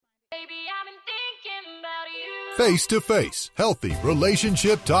Face to Face, healthy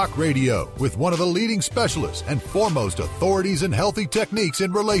relationship talk radio with one of the leading specialists and foremost authorities in healthy techniques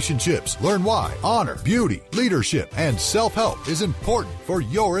in relationships. Learn why honor, beauty, leadership, and self-help is important for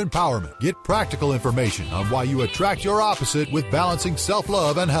your empowerment. Get practical information on why you attract your opposite with balancing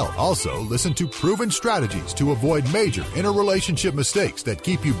self-love and health. Also, listen to proven strategies to avoid major interrelationship mistakes that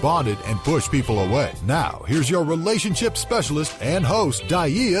keep you bonded and push people away. Now, here's your relationship specialist and host,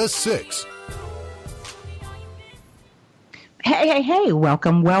 Dia Six. Hey,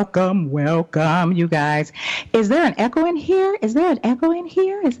 welcome, you guys. Is there an echo in here?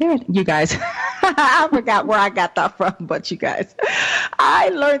 You guys, I forgot where I got that from, but you guys, I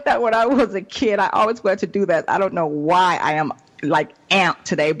learned that when I was a kid. I always wanted to do that. I don't know why I am like amped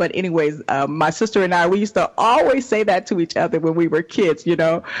today, but anyways, my sister and I, we used to always say that to each other when we were kids, you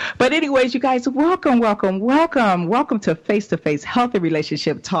know. But anyways, you guys, welcome to Face to Face Healthy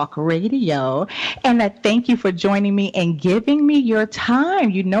Relationship Talk Radio, and thank you for joining me and giving me your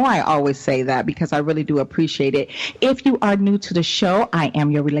time. You know, I always say that because I really do appreciate it. If you are new to the show, I am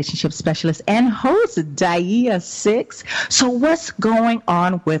your relationship specialist and host, Dia Six. So what's going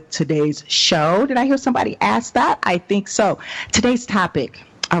on with today's show? Did I hear somebody ask that? I think so. Today's topic,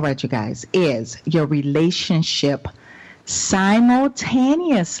 all right, you guys, is your relationship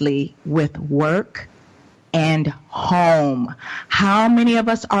simultaneously with work and home. How many of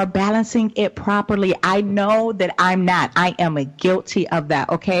us are balancing it properly? I know that I'm not. I am guilty of that,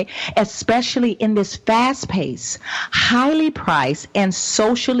 okay? Especially in this fast-paced, highly priced, and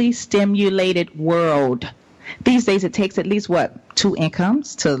socially stimulated world. These days, it takes at least, 2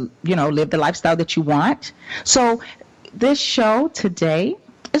 incomes to, live the lifestyle that you want. So this show today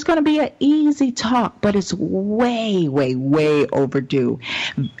is going to be an easy talk, but it's way overdue.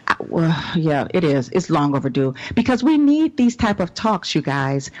 Yeah, it is. It's long overdue because we need these type of talks, you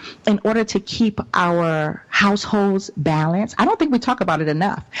guys, in order to keep our households balanced. I don't think we talk about it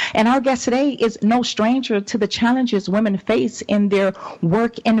enough. And our guest today is no stranger to the challenges women face in their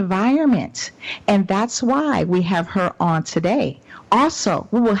work environment. And that's why we have her on today. Also,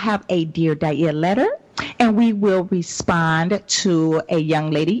 we will have a Dear Dia letter. And we will respond to a young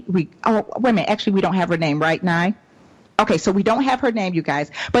lady. Wait a minute. Actually, we don't have her name, right, Nye? Okay, so we don't have her name, you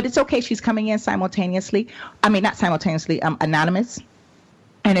guys. But it's okay. She's coming in simultaneously. I mean, not simultaneously, anonymous.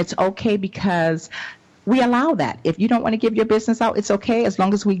 And it's okay because we allow that. If you don't want to give your business out, it's okay as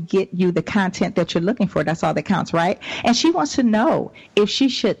long as we get you the content that you're looking for. That's all that counts, right? And she wants to know if she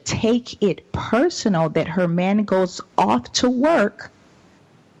should take it personal that her man goes off to work.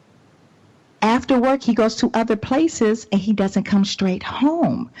 After work, he goes to other places and he doesn't come straight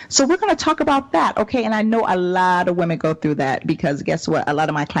home. So we're going to talk about that, okay? And I know a lot of women go through that because guess what? A lot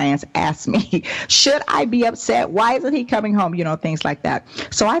of my clients ask me, should I be upset? Why isn't he coming home? Things like that.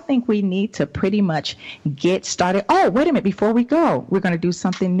 So I think we need to pretty much get started. Oh, wait a minute. Before we go, we're going to do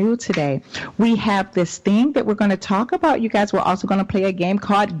something new today. We have this thing that we're going to talk about. You guys, we're also going to play a game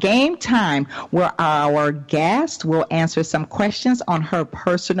called Game Time, where our guest will answer some questions on her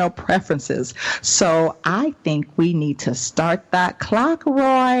personal preferences. So I think we need to start that clock,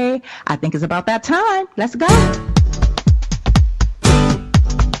 Roy. I think it's about that time. Let's go.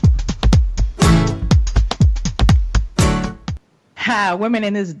 Women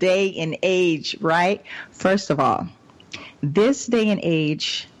in this day and age, right? First of all, this day and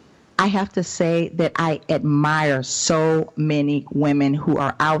age, I have to say that I admire so many women who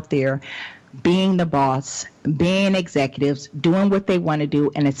are out there being the boss, being executives, doing what they want to do,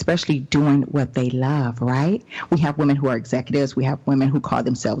 and especially doing what they love, right? We have women who are executives. We have women who call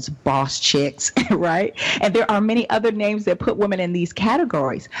themselves boss chicks, right? And there are many other names that put women in these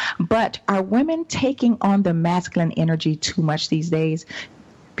categories. But are women taking on the masculine energy too much these days?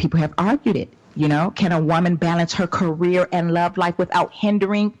 People have argued it. Can a woman balance her career and love life without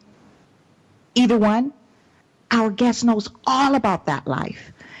hindering either one? Our guest knows all about that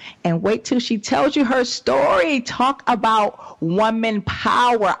life. And wait till she tells you her story. Talk about woman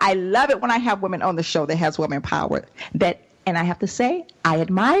power. I love it when I have women on the show that has woman power. And I have to say, I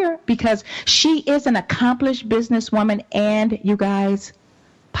admire because she is an accomplished businesswoman and, you guys,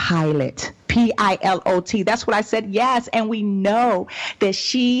 pilot. Pilot. That's what I said. Yes. And we know that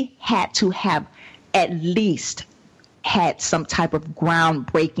she had to have at least had some type of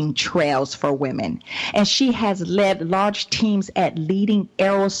groundbreaking trails for women. And she has led large teams at leading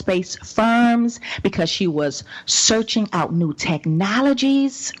aerospace firms because she was searching out new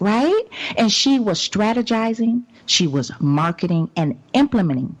technologies, right? And she was strategizing, she was marketing and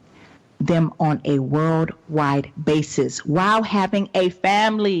implementing them on a worldwide basis while having a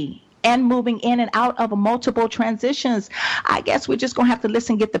family. and moving in and out of multiple transitions. I guess we're just going to have to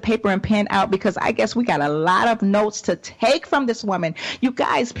listen, get the paper and pen out, because I guess we got a lot of notes to take from this woman. You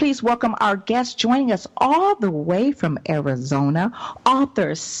guys, please welcome our guest joining us all the way from Arizona,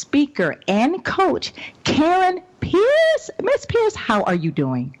 author, speaker, and coach, Karen Pierce. Miss Pierce, how are you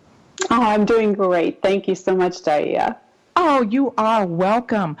doing? Oh, I'm doing great. Thank you so much, Dia. Oh, you are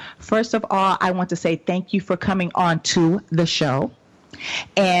welcome. First of all, I want to say thank you for coming on to the show.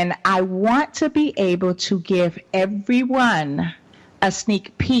 And I want to be able to give everyone a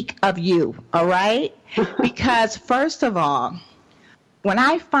sneak peek of you, all right? Because first of all, when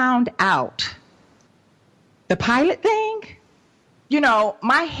I found out the pilot thing, you know,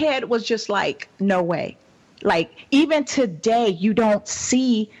 my head was just like, no way. Like, even today, you don't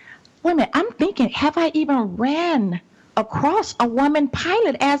see women. I'm thinking, have I even ran across a woman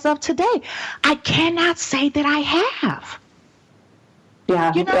pilot as of today? I cannot say that I have.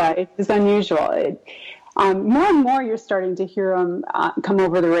 Yeah, you know? Yeah, it is unusual. More and more you're starting to hear them come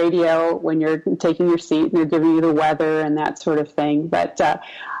over the radio when you're taking your seat and they're giving you the weather and that sort of thing. But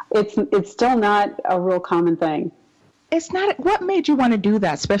it's still not a real common thing. It's not. What made you want to do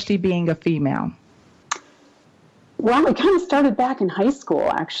that, especially being a female? Well, it kind of started back in high school,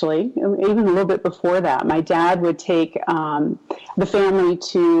 actually, even a little bit before that. My dad would take the family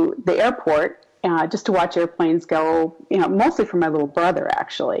to the airport just to watch airplanes go, you know, mostly for my little brother,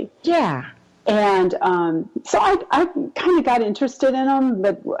 actually. Yeah. And so I kind of got interested in them,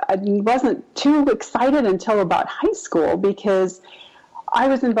 but I wasn't too excited until about high school, because I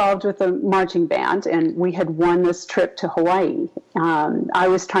was involved with a marching band, and we had won this trip to Hawaii. I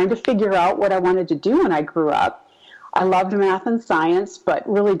was trying to figure out what I wanted to do when I grew up. I loved math and science, but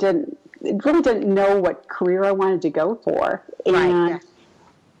really didn't know what career I wanted to go for. And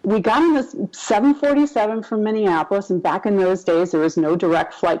we got on this 747 from Minneapolis, and back in those days, there was no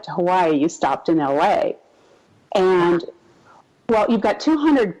direct flight to Hawaii. You stopped in LA. And, well, you've got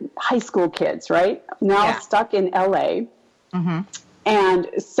 200 high school kids, right, now stuck in LA. Mm-hmm. And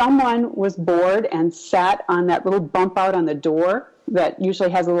someone was bored and sat on that little bump out on the door that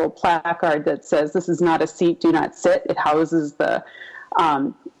usually has a little placard that says, "This is not a seat, do not sit." It houses the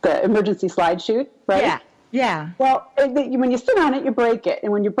emergency slide chute, right? Yeah, yeah. Well, when you sit on it, you break it.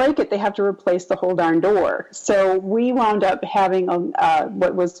 And when you break it, they have to replace the whole darn door. So we wound up having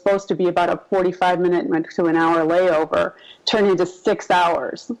what was supposed to be about a 45-minute to an hour layover turn into 6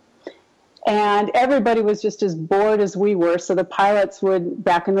 hours. And everybody was just as bored as we were. So the pilots would,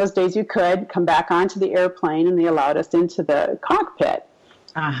 back in those days, you could come back onto the airplane, and they allowed us into the cockpit.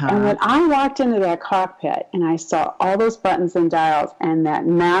 Uh-huh. And when I walked into that cockpit and I saw all those buttons and dials and that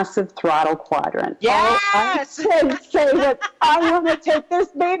massive throttle quadrant, yes! I could say that I want to take this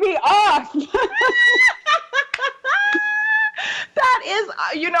baby off. That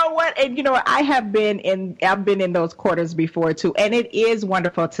is, you know what, and you know what, I've been in those quarters before too, and it is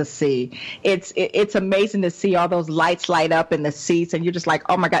wonderful to see. It's amazing to see all those lights light up in the seats, and you're just like,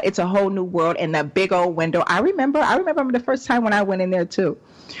 oh my God, it's a whole new world. And that big old window. I remember the first time when I went in there too.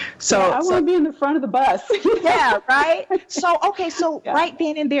 So yeah, I want to be in the front of the bus. Yeah, right. So right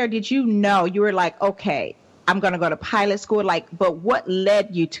then and there, did you know, you were like, okay, I'm going to go to pilot school? Like, but what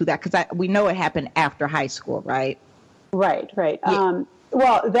led you to that? Because we know it happened after high school, right? Right. Yeah.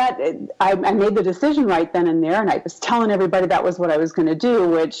 Well, I made the decision right then and there, and I was telling everybody that was what I was going to do,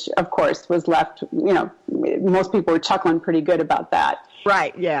 which, of course, was left, you know, most people were chuckling pretty good about that.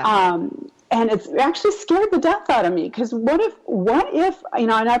 Right, yeah. And it's actually scared the death out of me, because what if, you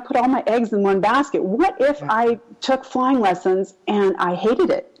know, and I put all my eggs in one basket, what if I took flying lessons and I hated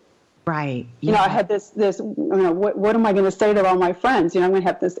it? Right. Yeah. You know, I had this, you know, what am I going to say to all my friends? You know, I'm going to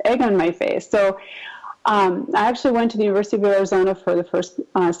have this egg on my face. So I actually went to the University of Arizona for the first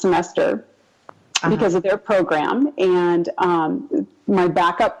semester because of their program, and my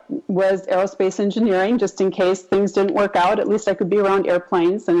backup was aerospace engineering, just in case things didn't work out. At least I could be around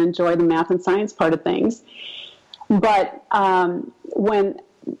airplanes and enjoy the math and science part of things. But after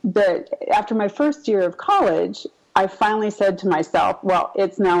my first year of college, I finally said to myself, well,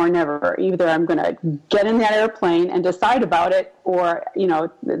 it's now or never. Either I'm going to get in that airplane and decide about it, or, you know,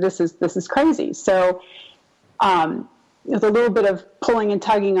 this is crazy. So with a little bit of pulling and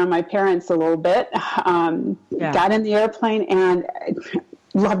tugging on my parents a little bit, got in the airplane and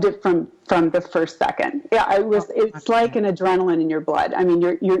loved it from the first second. Yeah, it's like an adrenaline in your blood. I mean,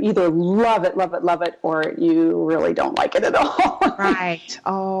 you're either love it, or you really don't like it at all. Right.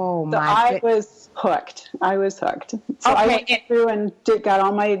 Oh, so I was hooked. So I went through and got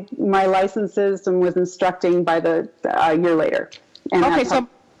all my licenses and was instructing by the year later. And okay, so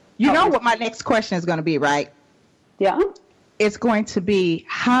you know what my next question is going to be, right? Yeah. it's going to be,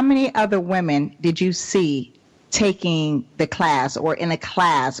 how many other women did you see taking the class or in a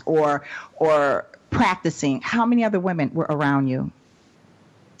class or practicing? How many other women were around you?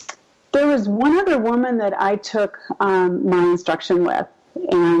 There was one other woman that I took my instruction with,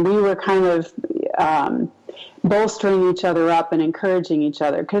 and we were kind of bolstering each other up and encouraging each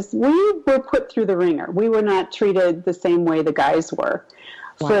other because we were put through the ringer. We were not treated the same way the guys were.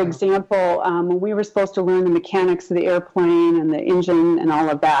 Wow. For example, when we were supposed to learn the mechanics of the airplane and the engine and all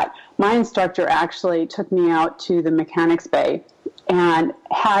of that, my instructor actually took me out to the mechanics bay and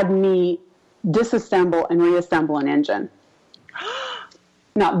had me disassemble and reassemble an engine.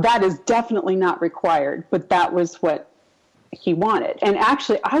 Now, that is definitely not required, but that was what he wanted. And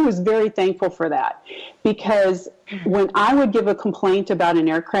actually, I was very thankful for that because when I would give a complaint about an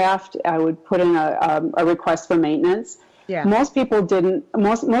aircraft, I would put in a request for maintenance. Yeah. Most people didn't,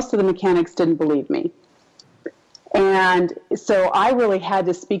 most of the mechanics didn't believe me. And so I really had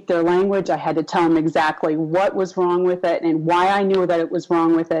to speak their language. I had to tell them exactly what was wrong with it and why I knew that it was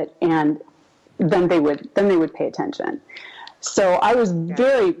wrong with it. And then they would pay attention. So I was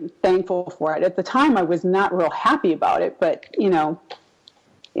very thankful for it. At the time, I was not real happy about it, but, in the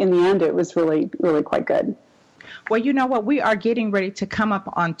end, it was really, really quite good. Well, you know what? We are getting ready to come up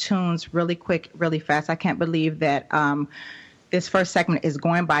on tunes really quick, really fast. I can't believe that this first segment is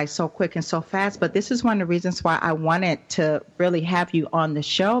going by so quick and so fast, but this is one of the reasons why I wanted to really have you on the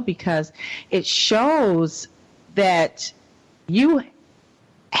show, because it shows that you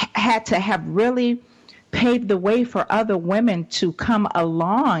had to have really paved the way for other women to come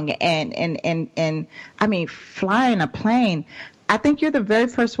along and I mean, flying a plane. I think you're the very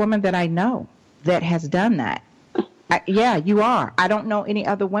first woman that I know that has done that. Yeah, you are. I don't know any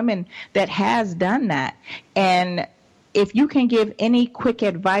other women that has done that. And if you can give any quick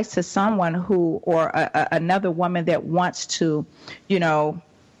advice to someone or another woman that wants to,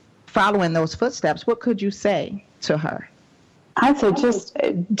 follow in those footsteps, what could you say to her? I'd say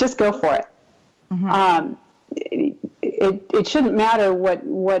just go for it. Mm-hmm. It shouldn't matter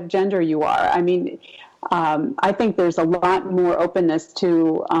what gender you are. I mean, I think there's a lot more openness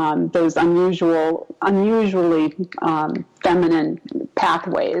to those unusually feminine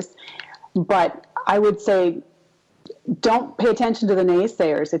pathways. But I would say don't pay attention to the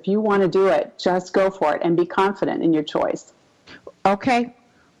naysayers. If you want to do it, just go for it and be confident in your choice. Okay.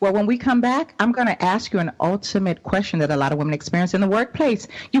 Well, when we come back, I'm going to ask you an ultimate question that a lot of women experience in the workplace.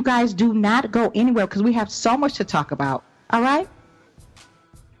 You guys do not go anywhere because we have so much to talk about. All right?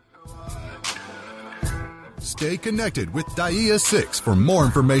 Stay connected with Dia 6 for more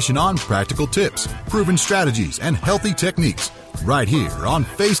information on practical tips, proven strategies, and healthy techniques right here on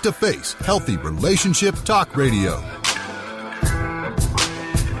Face to Face Healthy Relationship Talk Radio.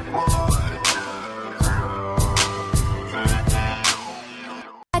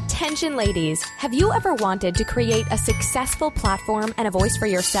 Attention ladies, have you ever wanted to create a successful platform and a voice for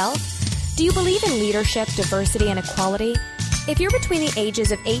yourself? Do you believe in leadership, diversity, and equality? If you're between the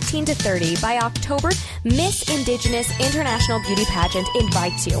ages of 18 to 30, by October, Miss Indigenous International Beauty Pageant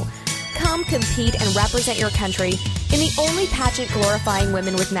invites you. Come compete and represent your country in the only pageant glorifying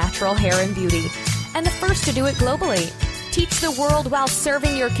women with natural hair and beauty, and the first to do it globally. Teach the world while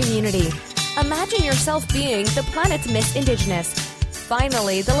serving your community. Imagine yourself being the planet's Miss Indigenous.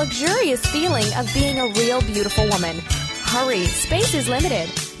 Finally, the luxurious feeling of being a real beautiful woman. Hurry, space is limited.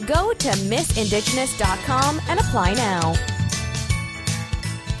 Go to missindigenous.com and apply now.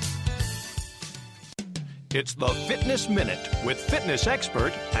 It's the Fitness Minute with fitness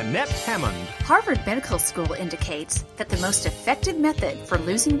expert Annette Hammond. Harvard Medical School indicates that the most effective method for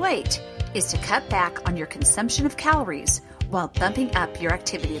losing weight is to cut back on your consumption of calories while bumping up your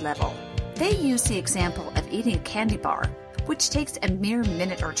activity level. They use the example of eating a candy bar, which takes a mere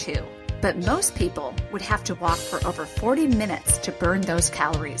minute or two. But most people would have to walk for over 40 minutes to burn those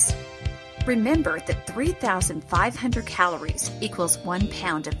calories. Remember that 3,500 calories equals 1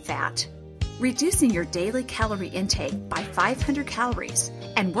 pound of fat. Reducing your daily calorie intake by 500 calories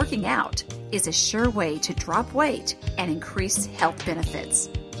and working out is a sure way to drop weight and increase health benefits.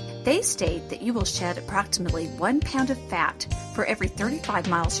 They state that you will shed approximately 1 pound of fat for every 35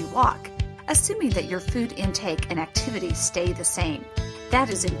 miles you walk, assuming that your food intake and activities stay the same.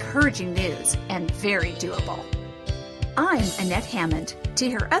 That is encouraging news and very doable. I'm Annette Hammond. To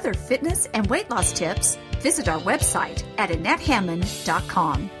hear other fitness and weight loss tips, visit our website at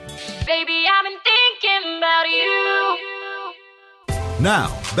AnnetteHammond.com. Baby, I've been thinking about you. Now,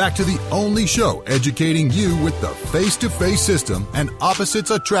 back to the only show educating you with the face-to-face system and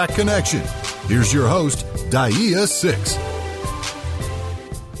opposites attract connection. Here's your host, Dia 6.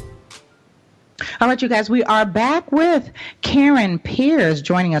 All right, you guys, we are back with Karen Pierce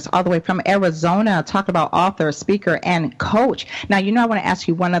joining us all the way from Arizona, talk about author, speaker, and coach. Now, I want to ask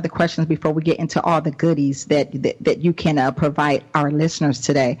you one other question before we get into all the goodies that you can provide our listeners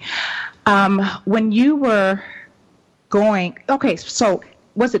today. When you were going, so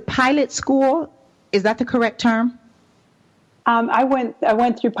was it pilot school? Is that the correct term? I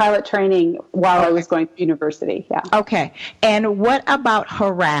went through pilot training while I was going to university. Yeah. Okay. And what about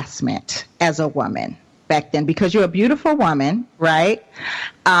harassment as a woman back then? Because you're a beautiful woman, right?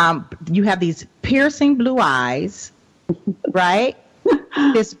 You have these piercing blue eyes, right?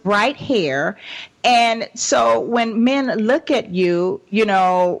 This bright hair. And so when men look at you, we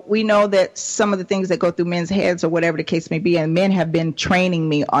know that some of the things that go through men's heads or whatever the case may be, and men have been training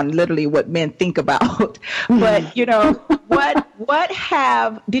me on literally what men think about. But,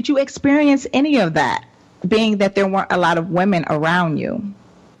 did you experience any of that, being that there weren't a lot of women around you?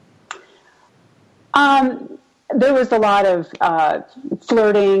 There was a lot of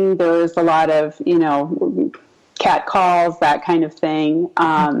flirting. There was a lot of, cat calls, that kind of thing.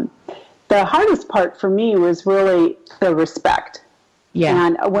 The hardest part for me was really the respect. Yeah.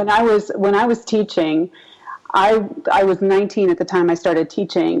 And when I was teaching, I was 19 at the time I started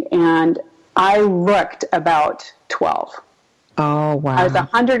teaching, and I looked about 12. Oh, wow. I was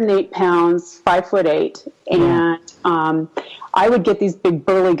 108 pounds, 5'8", and I would get these big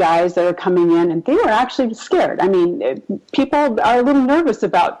burly guys that are coming in, and they were actually scared. I mean, people are a little nervous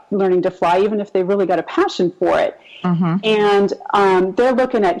about learning to fly, even if they really got a passion for it. Mm-hmm. And they're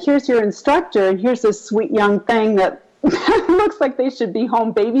looking at, here's your instructor, and here's this sweet young thing that looks like they should be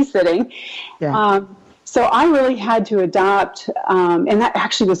home babysitting. Yeah. So I really had to adopt, and that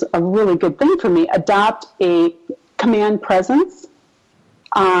actually was a really good thing for me, adopt a command presence.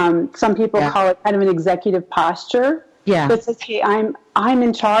 Some people call it kind of an executive posture. Yeah. That says, hey, I'm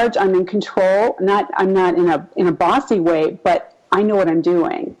in charge, I'm in control. I'm not in a bossy way, but I know what I'm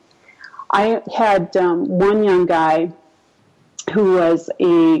doing. I had one young guy who was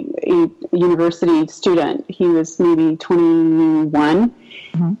a university student. He was maybe 21,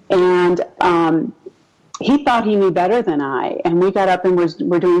 and he thought he knew better than I. And we got up and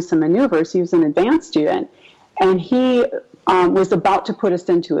we're doing some maneuvers. He was an advanced student, and he was about to put us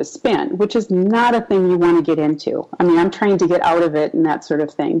into a spin, which is not a thing you want to get into. I mean, I'm trying to get out of it and that sort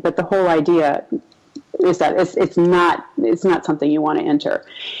of thing, but the whole idea is that it's not something you want to enter.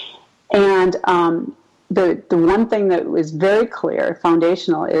 And the one thing that was very clear,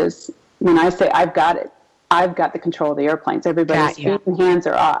 foundational, is when I say I've got it, I've got the control of the airplanes. Everybody's feet and hands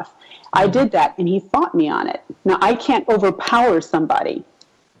are off. I did that, and he fought me on it. Now, I can't overpower somebody,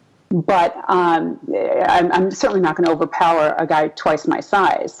 but I'm certainly not going to overpower a guy twice my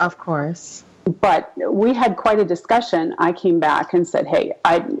size. Of course. But we had quite a discussion. I came back and said, hey,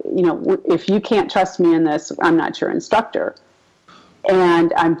 if you can't trust me in this, I'm not your instructor.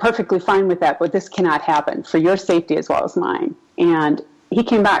 And I'm perfectly fine with that, but this cannot happen for your safety as well as mine. And he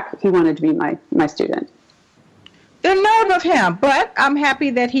came back. He wanted to be my student. The nerve of him, but I'm happy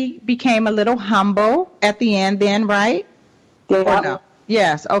that he became a little humble at the end then, right? Yeah. Or no?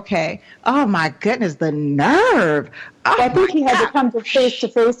 Yes, okay. Oh, my goodness, the nerve. Oh, I think he had to come to face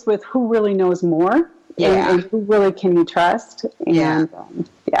with who really knows more and who really can you trust. And,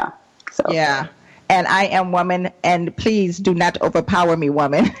 Yeah. And I am woman, and please do not overpower me,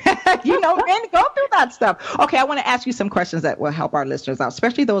 woman. Men go through that stuff. Okay, I want to ask you some questions that will help our listeners out,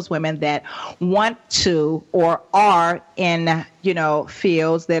 especially those women that want to or are in,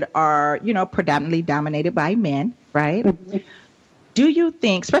 fields that are, predominantly dominated by men, right? Mm-hmm. Do you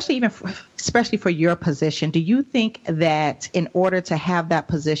think, especially for your position, do you think that in order to have that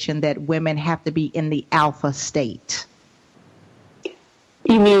position that women have to be in the alpha state?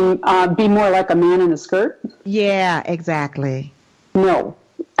 You mean be more like a man in a skirt? Yeah, exactly. No,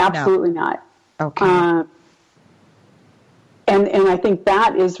 absolutely not. Okay. And I think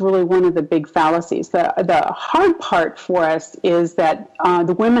that is really one of the big fallacies. The hard part for us is that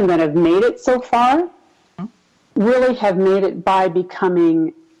the women that have made it so far really have made it by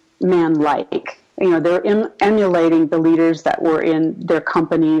becoming man-like. They're emulating the leaders that were in their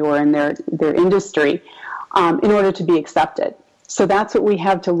company or in their industry in order to be accepted. So that's what we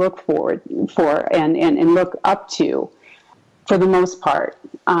have to look for and look up to for the most part.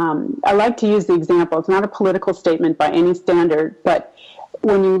 I like to use the example. It's not a political statement by any standard, but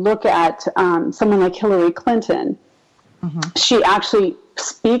when you look at someone like Hillary Clinton, she actually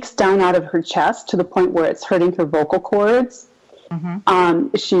speaks down out of her chest to the point where it's hurting her vocal cords.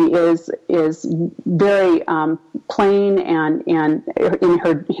 She is very plain and in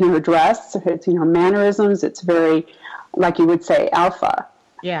her dress, it's in her mannerisms. It's very, like you would say, alpha.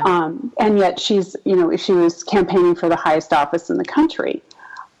 Yeah. And yet she was campaigning for the highest office in the country.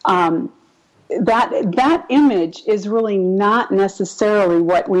 That image is really not necessarily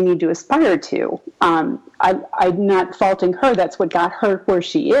what we need to aspire to. I'm not faulting her. That's what got her where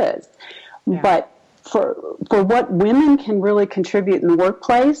she is. Yeah. But for what women can really contribute in the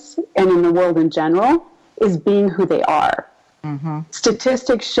workplace and in the world in general is being who they are. Mm-hmm.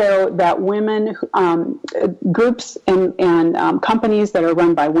 Statistics show that women, groups and companies that are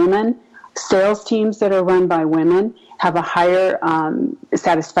run by women, sales teams that are run by women, have a higher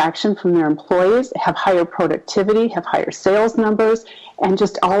satisfaction from their employees, have higher productivity, have higher sales numbers, and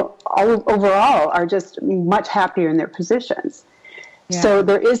just all overall are just much happier in their positions. Yeah. So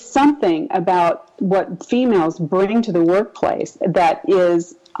there is something about what females bring to the workplace that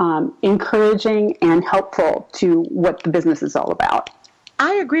is encouraging and helpful to what the business is all about.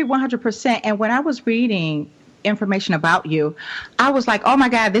 I agree 100%. And when I was reading information about you, I was like, oh my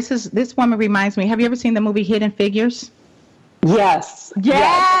God, this woman reminds me. Have you ever seen the movie Hidden Figures? Yes.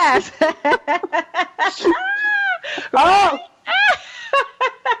 Yes. Oh.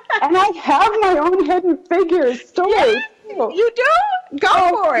 And I have my own Hidden Figures story. Yes, you do?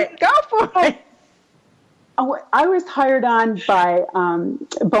 Go for it. Go for it. I was hired on by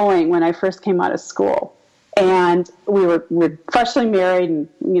Boeing when I first came out of school, and we're freshly married and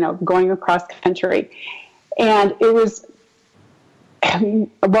going across country, and it was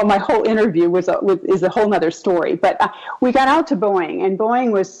my whole interview is a whole nother story. But we got out to Boeing, and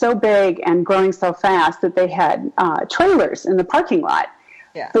Boeing was so big and growing so fast that they had trailers in the parking lot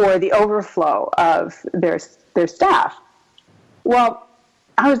for the overflow of their staff. Well,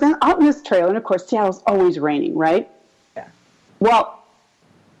 I was out in this trailer, and of course, Seattle's always raining, right? Yeah. Well,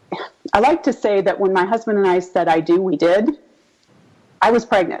 I like to say that when my husband and I said I do, we did. I was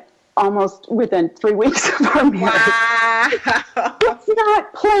pregnant almost within 3 weeks of our marriage. Wow. It's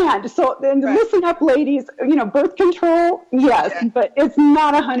not planned. So then listen up, ladies. Birth control, yes, but it's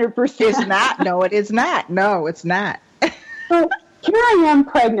not 100%. It's not. No, it is not. No, it's not. So here I am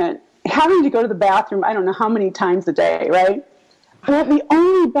pregnant, having to go to the bathroom, I don't know how many times a day, right? Well, the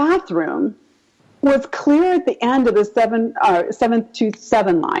only bathroom was clear at the end of the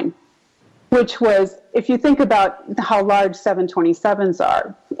 727 line, which was, if you think about how large 727s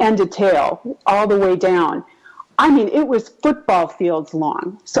are, end to tail, all the way down, I mean, it was football fields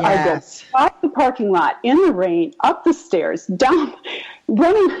long. So I go out the parking lot, in the rain, up the stairs, down,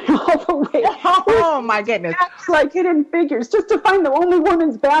 running all the way. Oh, my goodness. Like Hidden Figures, just to find the only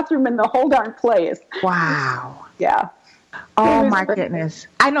women's bathroom in the whole darn place. Wow. Yeah. Oh, my goodness.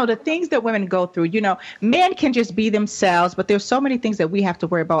 I know the things that women go through, men can just be themselves, but there's so many things that we have to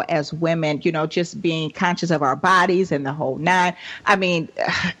worry about as women, just being conscious of our bodies and the whole nine. I mean,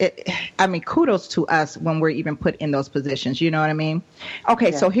 kudos to us when we're even put in those positions. You know what I mean?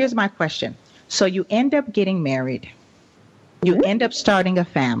 Okay, So here's my question. So you end up getting married. You end up starting a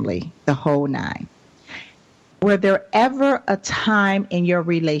family, the whole nine. Were there ever a time in your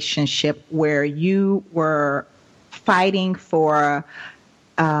relationship where you were fighting for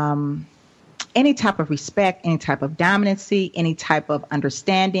any type of respect, any type of dominancy, any type of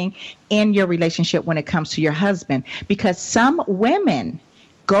understanding in your relationship when it comes to your husband? Because some women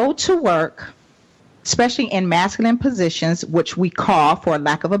go to work, especially in masculine positions, which we call, for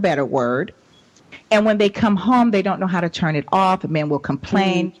lack of a better word, and when they come home, they don't know how to turn it off. Men will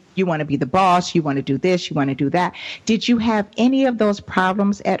complain. You want to be the boss. You want to do this. You want to do that. Did you have any of those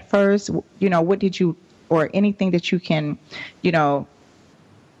problems at first? What did you, or anything that you can,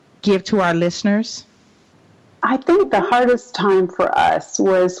 give to our listeners? I think the hardest time for us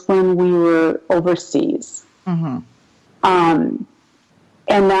was when we were overseas. Mm-hmm.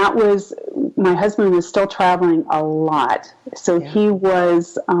 And that was, my husband was still traveling a lot. So he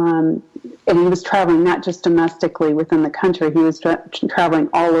was, and he was traveling not just domestically within the country, he was traveling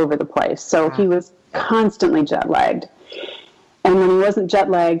all over the place. So he was constantly jet lagged. And when he wasn't jet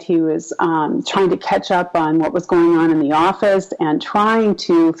lagged, he was trying to catch up on what was going on in the office and trying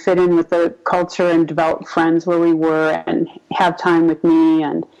to fit in with the culture and develop friends where we were and have time with me.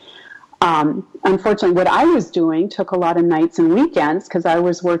 And unfortunately, what I was doing took a lot of nights and weekends because I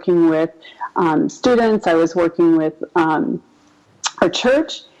was working with students. I was working with our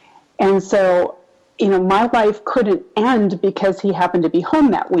church. And so, my life couldn't end because he happened to be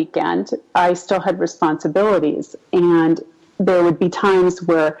home that weekend. I still had responsibilities. And there would be times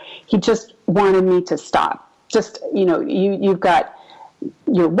where he just wanted me to stop. Just, you've got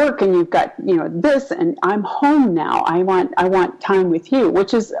your work and you've got, this, and I'm home now. I want time with you,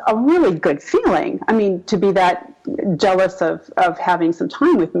 which is a really good feeling. I mean, to be that jealous of having some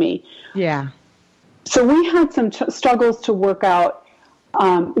time with me. Yeah. So we had some struggles to work out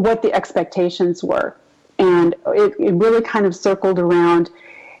what the expectations were. And it really kind of circled around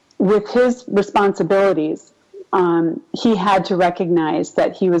with his responsibilities. He had to recognize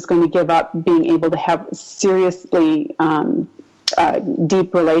that he was going to give up being able to have seriously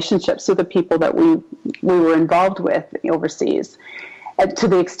deep relationships with the people that we were involved with overseas, to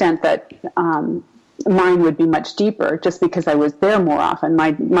the extent that mine would be much deeper, just because I was there more often.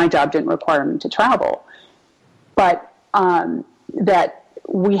 My job didn't require me to travel. But that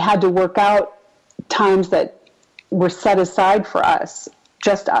we had to work out times that were set aside for us,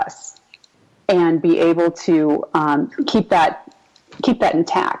 just us, and be able to keep that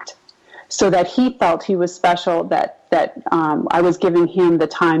intact, so that he felt he was special, that I was giving him the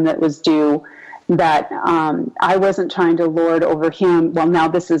time that was due, that I wasn't trying to lord over him. Well, now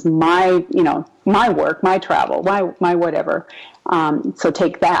this is my work, my travel, my whatever. So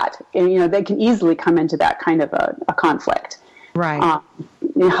take that. And, they can easily come into that kind of a conflict. Right.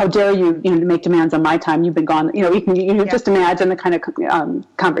 How dare you, make demands on my time? You've been gone. You can just imagine the kind of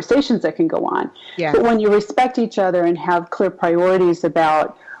conversations that can go on. Yeah. But when you respect each other and have clear priorities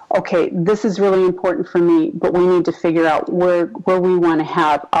about, okay, this is really important for me, but we need to figure out where we want to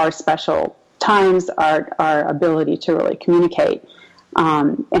have our special times, our ability to really communicate,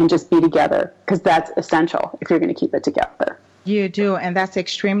 and just be together, because that's essential if you're going to keep it together. You do, and that's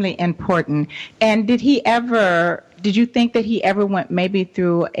extremely important. And did you think that he ever went maybe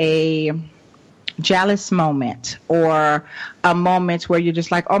through a jealous moment, or a moment where you're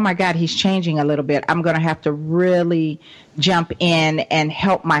just like, oh my God, he's changing a little bit. I'm going to have to really jump in and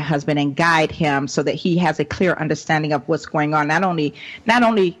help my husband and guide him so that he has a clear understanding of what's going on. Not only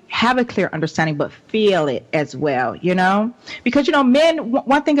have a clear understanding, but feel it as well, because, men,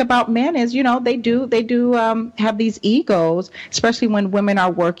 one thing about men is, they do have these egos, especially when women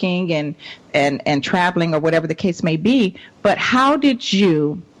are working and traveling or whatever the case may be. But how did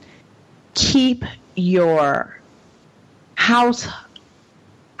you keep your house?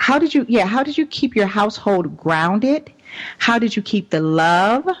 How did you keep your household grounded? How did you keep the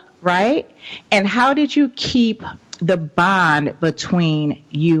love, right? And how did you keep the bond between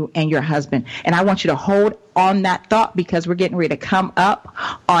you and your husband? And I want you to hold on that thought, because we're getting ready to come up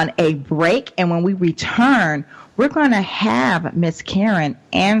on a break. And when we return, we're going to have Miss Karen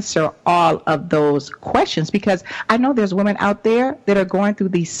answer all of those questions, because I know there's women out there that are going through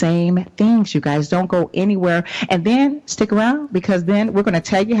these same things. You guys don't go anywhere. And then stick around, because then we're going to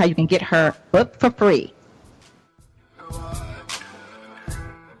tell you how you can get her book for free.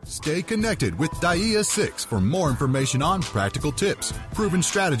 Stay connected with Dia 6 for more information on practical tips, proven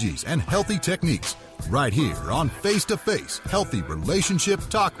strategies, and healthy techniques right here on Face to Face Healthy Relationship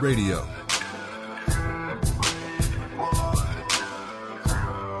Talk Radio.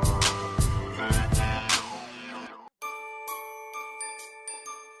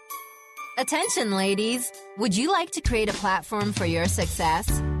 Attention, ladies! Would you like to create a platform for your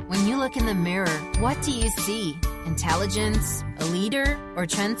success? When you look in the mirror, what do you see? Intelligence? A leader? Or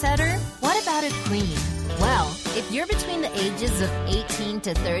trendsetter? What about a queen? Well, if you're between the ages of 18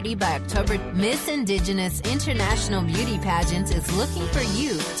 to 30 by October, Miss Indigenous International Beauty Pageant is looking for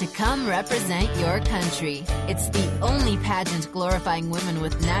you to come represent your country. It's the only pageant glorifying women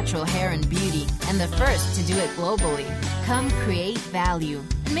with natural hair and beauty, and the first to do it globally. Come create value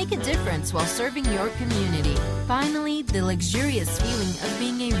and make a difference while serving your community. Finally, the luxurious feeling of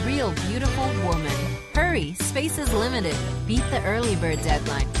being a real beautiful woman. Hurry, space is limited. Beat the early bird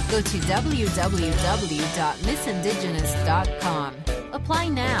deadline. Go to www.missindigenous.com. Apply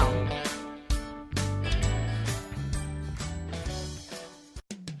now.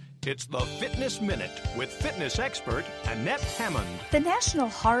 It's the Fitness Minute with fitness expert Annette Hammond. The National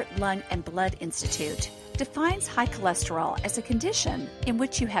Heart, Lung, and Blood Institute defines high cholesterol as a condition in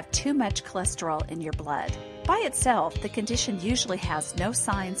which you have too much cholesterol in your blood. By itself, the condition usually has no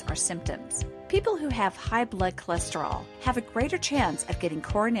signs or symptoms. People who have high blood cholesterol have a greater chance of getting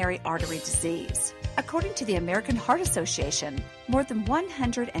coronary artery disease. According to the American Heart Association, more than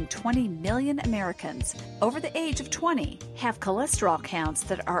 120 million Americans over the age of 20 have cholesterol counts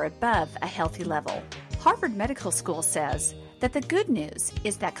that are above a healthy level. Harvard Medical School says that the good news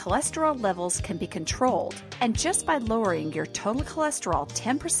is that cholesterol levels can be controlled, and just by lowering your total cholesterol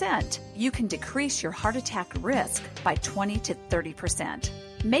 10%, you can decrease your heart attack risk by 20 to 30%.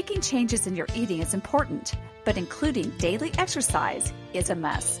 Making changes in your eating is important, but including daily exercise is a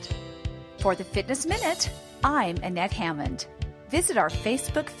must. For the Fitness Minute, I'm Annette Hammond. Visit our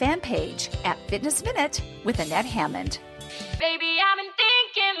Facebook fan page at Fitness Minute with Annette Hammond. Baby, I've been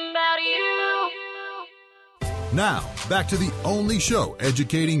thinking about you. Now, back to the only show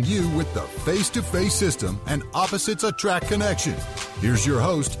educating you with the face-to-face system and opposites attract connection. Here's your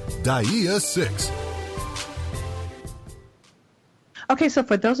host, Dia Six. Okay, so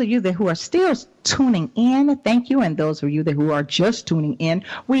for those of you who are still tuning in, thank you. And those of you who are just tuning in,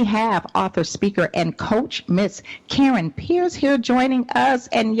 we have author, speaker, and coach, Miss Karen Pierce here joining us.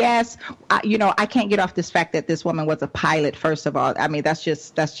 And yes, I can't get off this fact that this woman was a pilot, first of all. I mean, that's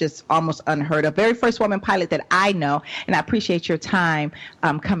just almost unheard of. Very first woman pilot that I know. And I appreciate your time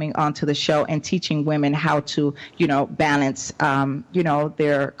coming onto the show and teaching women how to, balance,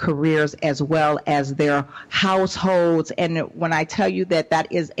 their careers as well as their households. And when I tell you that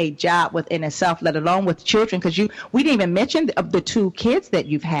is a job within itself, let alone with children, because we didn't even mention the 2 kids that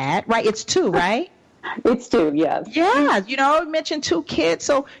you've had, right? It's 2, right? It's 2, yes. Yeah, mentioned 2 kids.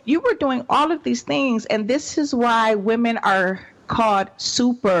 So you were doing all of these things, and this is why women are called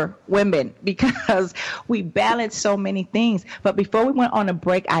super women, because we balance so many things. But before we went on a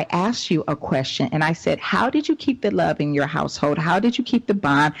break, I asked you a question, and I said, how did you keep the love in your household? How did you keep the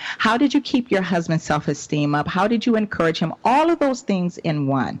bond? How did you keep your husband's self-esteem up? How did you encourage him? All of those things in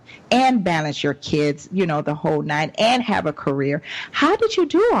one, and balance your kids, the whole 9, and have a career. How did you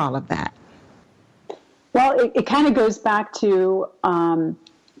do all of that? Well, it kind of goes back to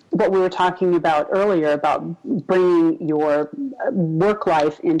what we were talking about earlier about bringing your work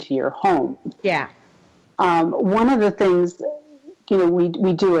life into your home. Yeah. One of the things, we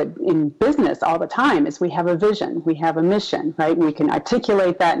do it in business all the time is we have a vision, we have a mission, right? We can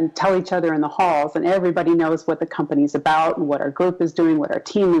articulate that and tell each other in the halls, and everybody knows what the company's about and what our group is doing, what our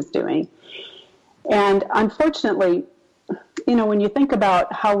team is doing. And unfortunately, when you think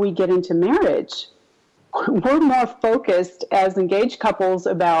about how we get into marriage, we're more focused as engaged couples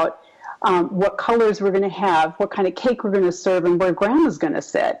about what colors we're going to have, what kind of cake we're going to serve, and where grandma's going to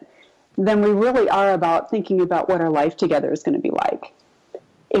sit, than we really are about thinking about what our life together is going to be like.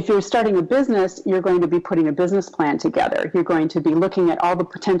 If you're starting a business, you're going to be putting a business plan together. You're going to be looking at all the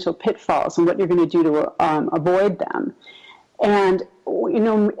potential pitfalls and what you're going to do to avoid them. And,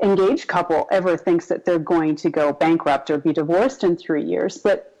 engaged couple ever thinks that they're going to go bankrupt or be divorced in 3 years.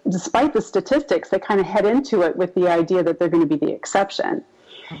 But despite the statistics, they kind of head into it with the idea that they're going to be the exception.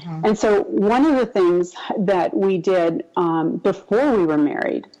 Mm-hmm. And so one of the things that we did before we were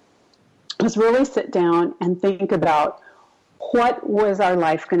married was really sit down and think about what was our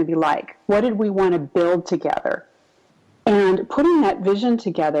life going to be like? What did we want to build together? And putting that vision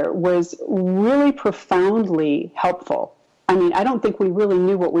together was really profoundly helpful. I mean, I don't think we really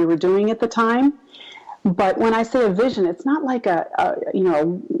knew what we were doing at the time, but when I say a vision, it's not like a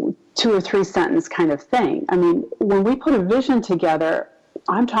 2 or 3 sentence kind of thing. I mean, when we put a vision together,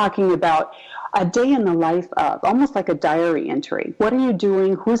 I'm talking about a day in the life of, almost like a diary entry. What are you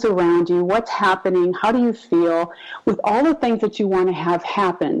doing? Who's around you? What's happening? How do you feel? With all the things that you want to have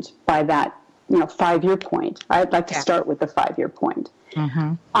happened by that 5-year point. I'd like to start with the 5-year point.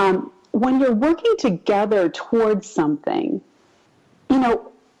 Mm-hmm. When you're working together towards something,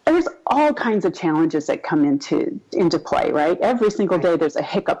 there's all kinds of challenges that come into play, right? Every single day there's a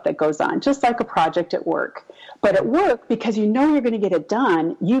hiccup that goes on, just like a project at work. But at work, because you're going to get it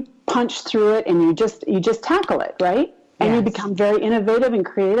done, you punch through it and you just tackle it, right? And you become very innovative and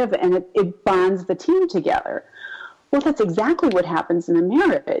creative, and it bonds the team together. Well, that's exactly what happens in a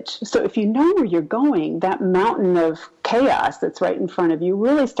marriage. So if you know where you're going, that mountain of chaos that's right in front of you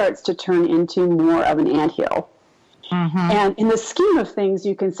really starts to turn into more of an anthill. Mm-hmm. And in the scheme of things,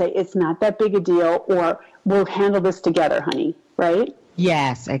 you can say, it's not that big a deal, or we'll handle this together, honey, right?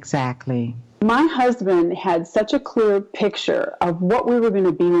 Yes, exactly. My husband had such a clear picture of what we were going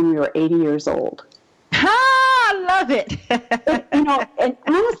to be when we were 80 years old. I love it. And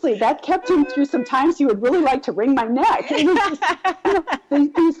honestly, that kept him through some times he would really like to wring my neck. It was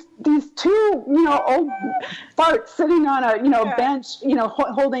just, these 2, old farts sitting on a, bench,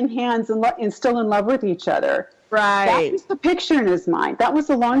 holding hands and still in love with each other. Right. That was the picture in his mind. That was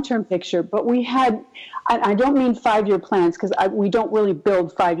the long-term picture. But we had, I don't mean 5-year plans, because we don't really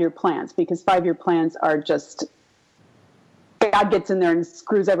build 5-year plans, because 5-year plans are just, God gets in there and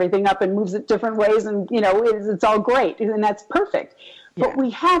screws everything up and moves it different ways, and it's all great, and that's perfect. Yeah. But we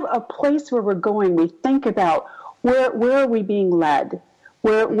have a place where we're going. We think about where are we being led?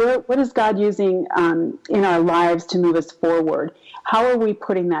 What is God using in our lives to move us forward? How are we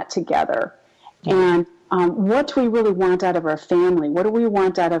putting that together? And what do we really want out of our family? What do we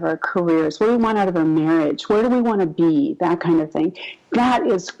want out of our careers? What do we want out of our marriage? Where do we want to be? That kind of thing. That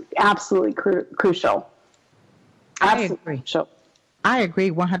is absolutely crucial. I agree. I agree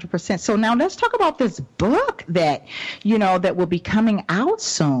 100%. So now let's talk about this book that, that will be coming out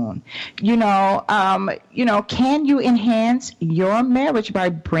soon. Can you enhance your marriage by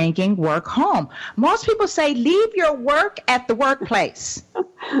bringing work home? Most people say leave your work at the workplace,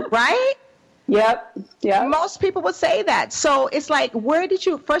 right? Yep. Most people would say that. So it's like, where did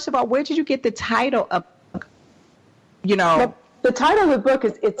you get the title of, The title of the book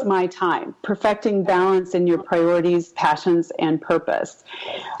is It's My Time, Perfecting Balance in Your Priorities, Passions, and Purpose.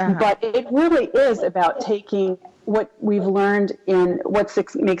 But it really is about taking what we've learned in what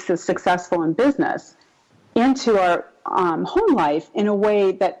makes us successful in business into our home life in a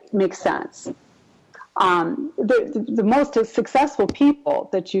way that makes sense. The most successful people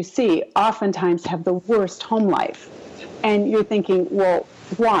that you see oftentimes have the worst home life. And you're thinking, well,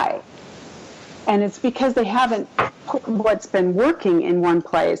 why? And it's because they haven't put what's been working in one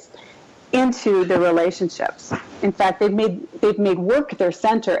place into their relationships. In fact, they've made work their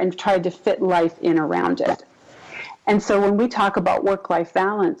center and tried to fit life in around it. And so when we talk about work-life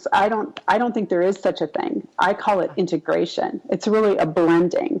balance, I don't think there is such a thing. I call it integration. It's really a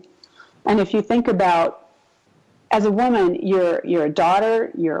blending. And if you think about, as a woman, you're a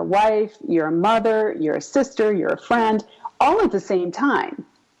daughter, you're a wife, you're a mother, you're a sister, you're a friend, all at the same time.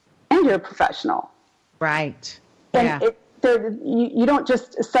 And you're a professional. Right. And you don't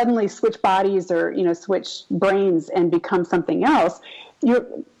just suddenly switch bodies or, switch brains and become something else. You're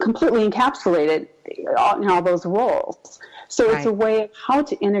completely encapsulated in all those roles. So It's a way of how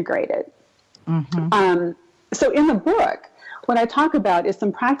to integrate it. Mm-hmm. So in the book, what I talk about is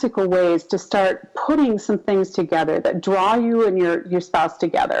some practical ways to start putting some things together that draw you and your spouse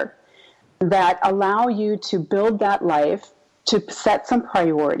together, that allow you to build that life, to set some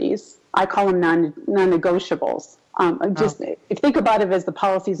priorities. I call them non-negotiables. Think about it as the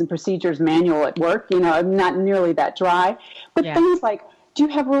policies and procedures manual at work. Not nearly that dry, but things like, do you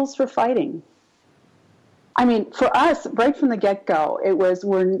have rules for fighting? I mean, for us, right from the get-go, it was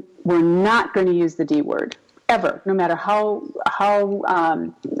we're not going to use the D word ever, no matter how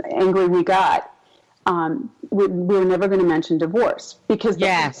angry we got. We were never going to mention divorce, because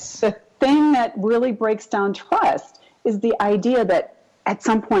the thing that really breaks down trust is the idea that at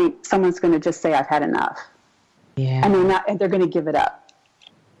some point someone's going to just say, I've had enough. Yeah. And they're going to give it up.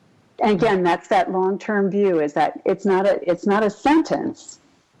 And again, that's that long-term view, is that it's not a sentence.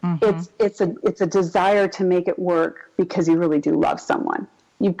 Mm-hmm. It's a desire to make it work because you really do love someone.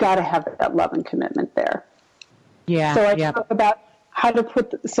 You've got to have that love and commitment there. Yeah. So I talk about how to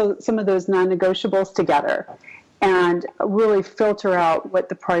put some of those non-negotiables together and really filter out what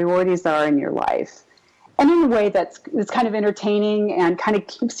the priorities are in your life. And in a way that's kind of entertaining and kind of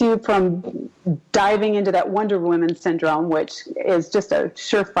keeps you from diving into that Wonder Woman syndrome, which is just a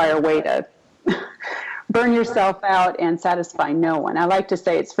surefire way to burn yourself out and satisfy no one. I like to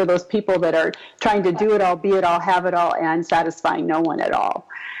say it's for those people that are trying to do it all, be it all, have it all, and satisfying no one at all.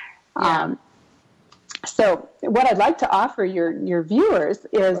 Yeah. So what I'd like to offer your viewers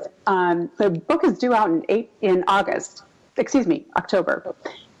is the book is due out in October.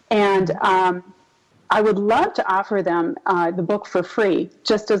 And I would love to offer them the book for free,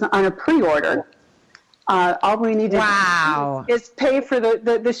 just as on a pre-order. All we need to do is pay for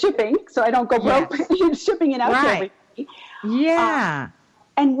the shipping, so I don't go broke shipping it out to everybody. Yeah.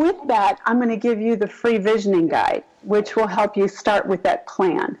 And with that, I'm going to give you the free visioning guide, which will help you start with that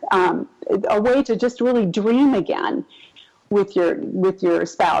plan. A way to just really dream again with your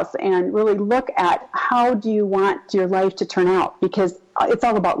spouse and really look at how do you want your life to turn out, because it's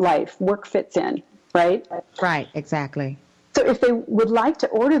all about life. Work fits in, right? Right, exactly. So if they would like to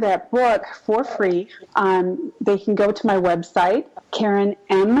order that book for free, they can go to my website, Karen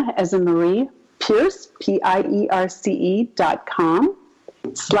M. as in Marie, Pierce,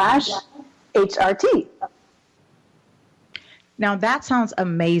 PIERCE.com/HRT. Now that sounds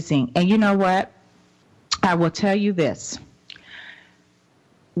amazing. And you know what? I will tell you this.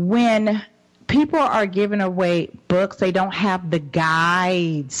 When people are giving away books, they don't have the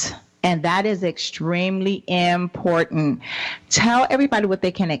guides. And that is extremely important. Tell everybody what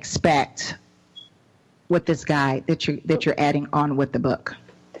they can expect with this guide that you're adding on with the book.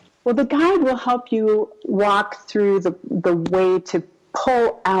 Well, the guide will help you walk through the way to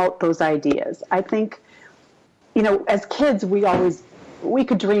pull out those ideas. I think, as kids, we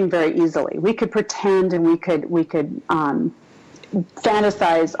could dream very easily. We could pretend and we could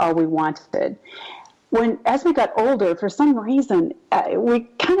fantasize all we wanted. As we got older, for some reason, we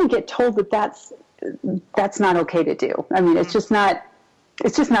kind of get told that that's not okay to do. I mean, it's just not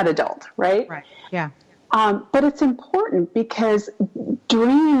adult, right? Right. Yeah. But it's important because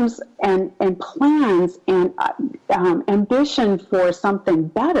dreams and plans and ambition for something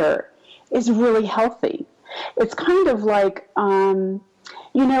better is really healthy. It's kind of like, when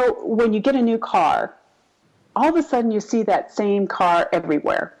you get a new car, all of a sudden you see that same car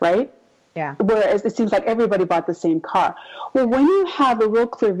everywhere, right? Yeah. Whereas it seems like everybody bought the same car. Well, when you have a real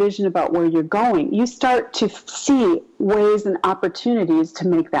clear vision about where you're going, you start to see ways and opportunities to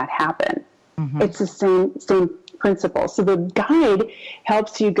make that happen. Mm-hmm. It's the same principle. So the guide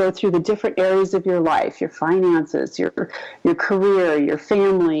helps you go through the different areas of your life, your finances, your career, your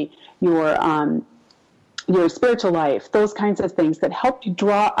family, your spiritual life, those kinds of things that help you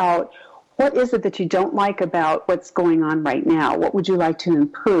draw out what is it that you don't like about what's going on right now? What would you like to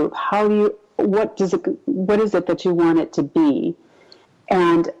improve? What is it that you want it to be?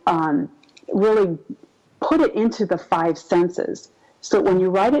 And really put it into the 5 senses. So when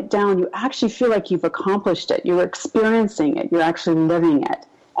you write it down, you actually feel like you've accomplished it. You're experiencing it. You're actually living it.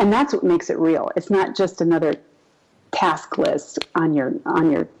 And that's what makes it real. It's not just another task list on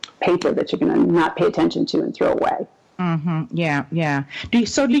your paper that you're going to not pay attention to and throw away. Mm-hmm. Yeah. Do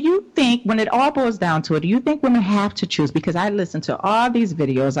you think, when it all boils down to it, do you think women have to choose? Because I listen to all these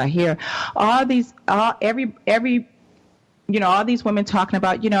videos, I hear all these women talking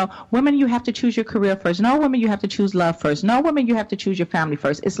about, women, you have to choose your career first. No, women, you have to choose love first. No, women, you have to choose your family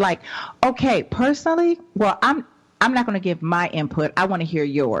first. It's like, okay, personally, well, I'm not going to give my input. I want to hear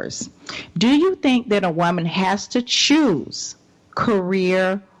yours. Do you think that a woman has to choose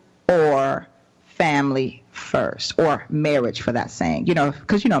career or family first, or marriage for that saying?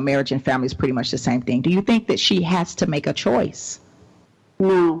 Because, marriage and family is pretty much the same thing. Do you think that she has to make a choice?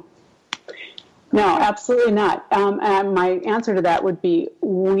 No, absolutely not. And my answer to that would be,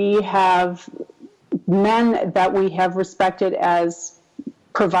 we have men that we have respected as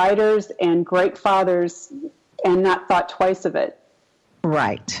providers and great fathers and not thought twice of it.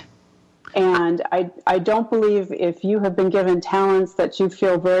 Right. And I don't believe, if you have been given talents that you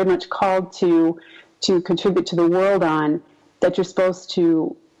feel very much called to contribute to the world on, that you're supposed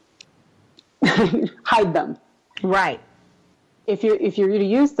to hide them. Right. If you're to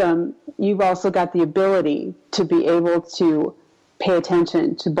use them, you've also got the ability to be able to pay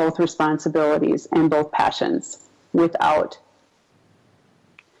attention to both responsibilities and both passions without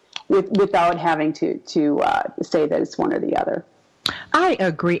having to say that it's one or the other. I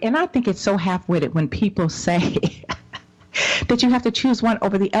agree. And I think it's so half-witted when people say that you have to choose one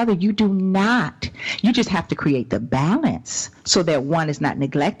over the other. You do not. You just have to create the balance so that one is not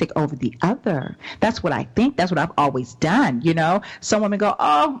neglected over the other. That's what I think. That's what I've always done. Some women go,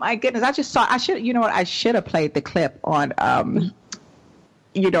 oh my goodness, I should have played the clip on,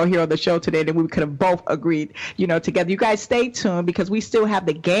 here on the show today, that we could have both agreed, together. You guys stay tuned, because we still have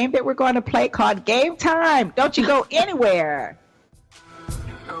the game that we're going to play called Game Time. Don't you go anywhere.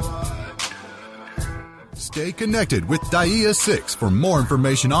 Stay connected with Dia 6 for more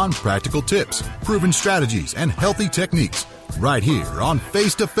information on practical tips, proven strategies, and healthy techniques right here on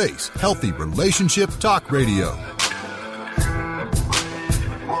Face to Face Healthy Relationship Talk Radio.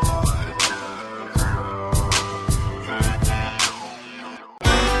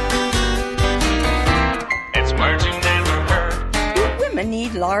 It's words you never heard. Do women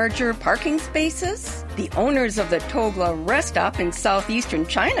need larger parking spaces? The owners of the Togla rest stop in southeastern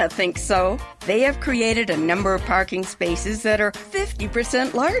China think so. They have created a number of parking spaces that are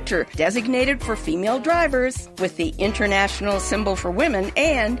 50% larger, designated for female drivers, with the international symbol for women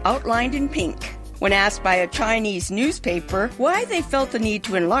and outlined in pink. When asked by a Chinese newspaper why they felt the need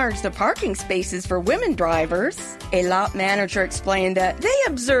to enlarge the parking spaces for women drivers, a lot manager explained that they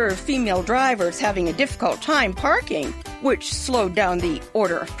observed female drivers having a difficult time parking, which slowed down the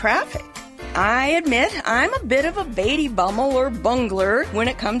order of traffic. I admit I'm a bit of a baity bummel or bungler when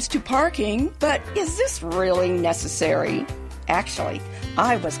it comes to parking, but is this really necessary? Actually,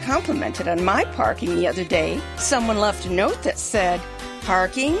 I was complimented on my parking the other day. Someone left a note that said,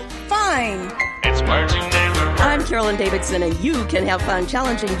 "Parking? Fine." It's words you never heard. I'm Carolyn Davidson, and you can have fun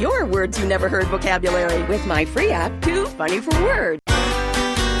challenging your words you never heard vocabulary with my free app, Too Funny for Words.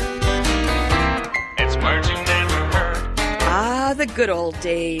 It's words you never heard. Ah, the good old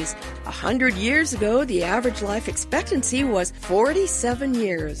days. 100 years ago, the average life expectancy was 47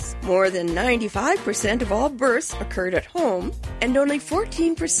 years. More than 95% of all births occurred at home, and only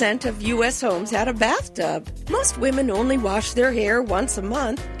 14% of U.S. homes had a bathtub. Most women only wash their hair once a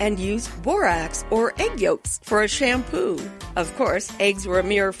month and use borax or egg yolks for a shampoo. Of course, eggs were a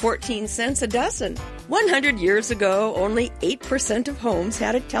mere 14 cents a dozen. 100 years ago, only 8% of homes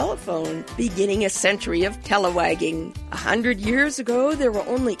had a telephone, beginning a century of telewagging. 100 years ago, there were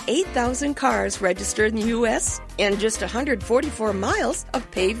only 8,000 100,000 cars registered in the U.S. and just 144 miles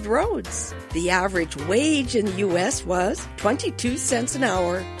of paved roads. The average wage in the U.S. was 22 cents an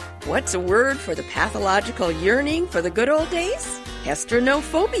hour. What's a word for the pathological yearning for the good old days?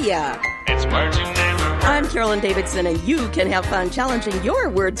 Heteronophobia. It's words you never heard. I'm Carolyn Davidson, and you can have fun challenging your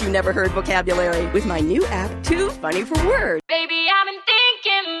words you never heard vocabulary with my new app, Too Funny for Words. Baby, I've been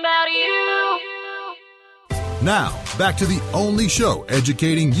thinking about you. Now, back to the only show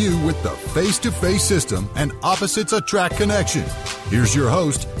educating you with the face-to-face system and opposites attract connection. Here's your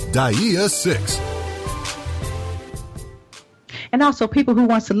host, Dia Six. And also people who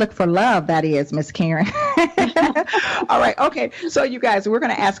wants to look for love, that is, Miss Karen. All right. Okay. So you guys, I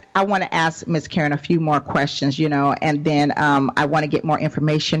want to ask Miss Karen a few more questions, and then I want to get more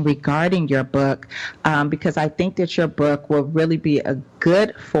information regarding your book, because I think that your book will really be a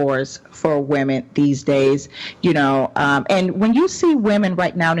good force for women these days, and when you see women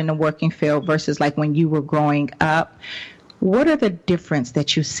right now in the working field versus like when you were growing up, what are the difference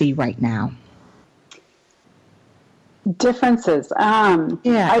that you see right now? Differences.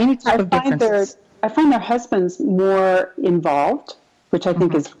 Any type of differences. I find their husbands more involved, which I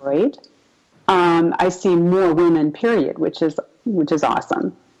think is great. I see more women, period, which is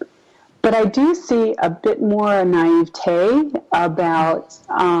awesome. But I do see a bit more naivete about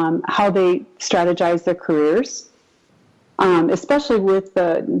how they strategize their careers, especially with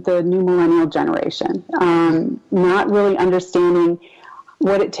the new millennial generation, not really understanding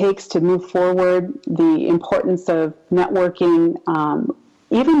what it takes to move forward, the importance of networking,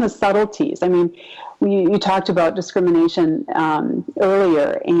 even the subtleties. I mean, you talked about discrimination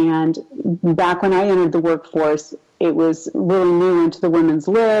earlier, and back when I entered the workforce, it was really new into the women's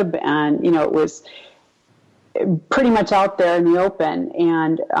lib, and, it was pretty much out there in the open,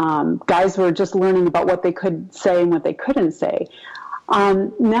 and guys were just learning about what they could say and what they couldn't say.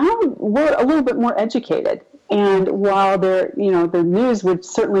 Now we're a little bit more educated. And while the news would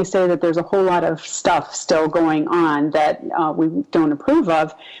certainly say that there's a whole lot of stuff still going on that we don't approve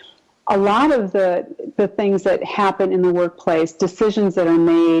of, a lot of the things that happen in the workplace, decisions that are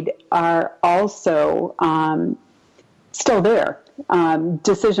made, are also still there.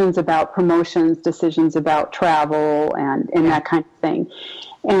 Decisions about promotions, decisions about travel, and that kind of thing.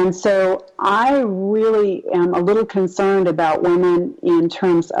 And so I really am a little concerned about women in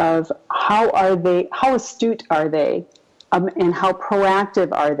terms of how astute are they, and how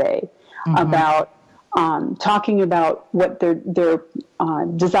proactive are they about talking about what their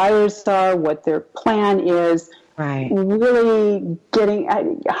desires are, what their plan is. Right. Really getting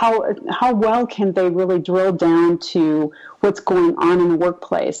how well can they really drill down to what's going on in the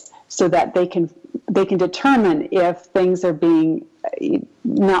workplace, so that they can determine if things are being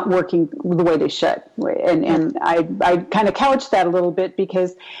not working the way they should. And I kind of couch that a little bit,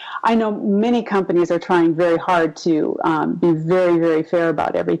 because I know many companies are trying very hard to be very, very fair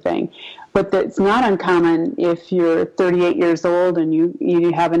about everything. But it's not uncommon if you're 38 years old and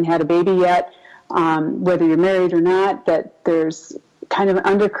you haven't had a baby yet, whether you're married or not, that there's kind of an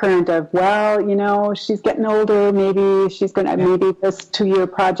undercurrent of, she's getting older, maybe she's going to, maybe this 2-year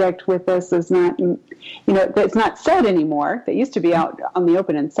project with us is not, it's not said anymore. That used to be out on the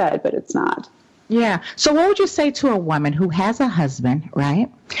open and said, but it's not. Yeah. So what would you say to a woman who has a husband, right?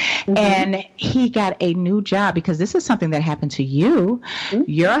 Mm-hmm. And he got a new job, because this is something that happened to you. Mm-hmm.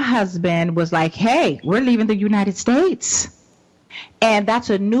 Your husband was like, hey, we're leaving the United States. And that's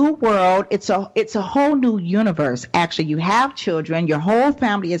a new world. It's a whole new universe. Actually, you have children. Your whole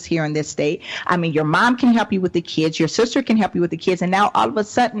family is here in this state. I mean, your mom can help you with the kids. Your sister can help you with the kids. And now all of a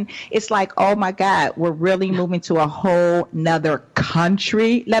sudden, it's like, oh my God, we're really moving to a whole nother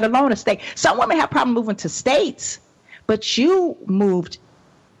country, let alone a state. Some women have problems moving to states, but you moved.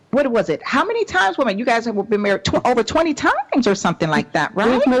 What was it? How many times, women? You guys have been married over 20 times or something like that, right?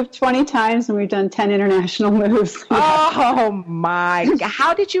 We've moved 20 times, and we've done 10 international moves. Oh, my God.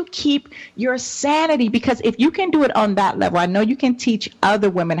 How did you keep your sanity? Because if you can do it on that level, I know you can teach other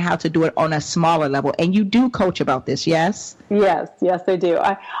women how to do it on a smaller level. And you do coach about this, yes? Yes, I do.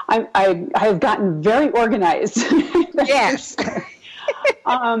 I have gotten very organized. Yes.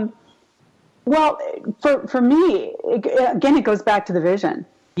 Well, for me, again, it goes back to the vision.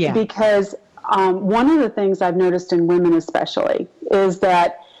 Yeah. Because one of the things I've noticed in women especially is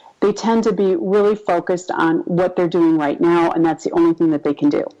that they tend to be really focused on what they're doing right now, and that's the only thing that they can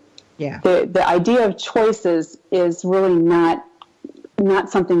do. Yeah. The idea of choices is really not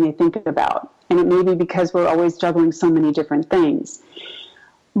something they think about. And it may be because we're always juggling so many different things.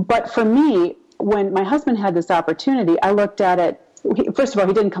 But for me, when my husband had this opportunity, I looked at it. First of all,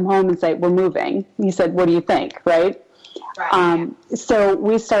 he didn't come home and say, we're moving. He said, what do you think, right? So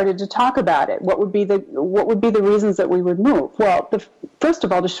we started to talk about it. What would be the reasons that we would move? Well, first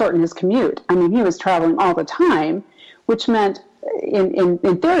of all, to shorten his commute. I mean, he was traveling all the time, which meant in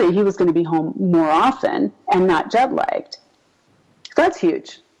theory he was going to be home more often and not jet lagged. That's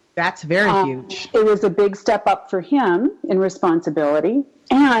huge. That's very huge. It was a big step up for him in responsibility.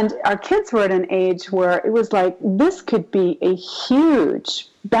 And our kids were at an age where it was like, this could be a huge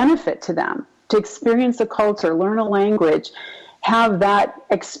benefit to them, to experience a culture, learn a language, have that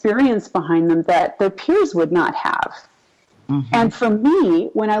experience behind them that their peers would not have. Mm-hmm. And for me,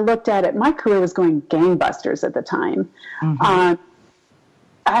 when I looked at it, my career was going gangbusters at the time. Mm-hmm.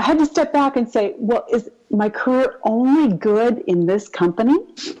 I had to step back and say, well, is my career only good in this company?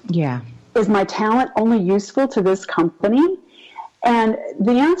 Yeah. Is my talent only useful to this company? And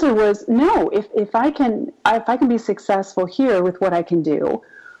the answer was no. If I can be successful here with what I can do,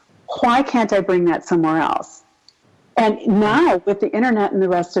 why can't I bring that somewhere else? And now with the internet and the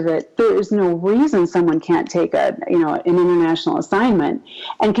rest of it, there is no reason someone can't take an international assignment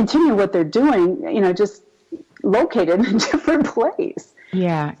and continue what they're doing, just located in a different place.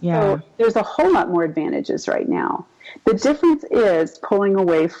 Yeah. So there's a whole lot more advantages right now. The difference is pulling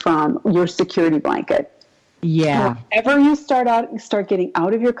away from your security blanket. Yeah. Whenever you start getting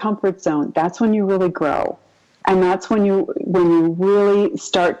out of your comfort zone, that's when you really grow. And that's when you really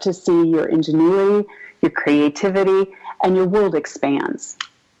start to see your ingenuity, your creativity, and your world expands.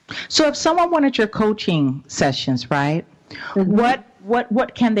 So if someone wanted your coaching sessions, right, mm-hmm.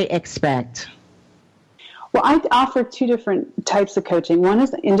 what can they expect? Well, I offer two different types of coaching. One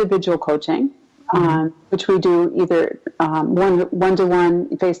is individual coaching, which we do either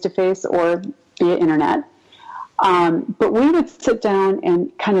one-to-one, face-to-face, or via internet. But we would sit down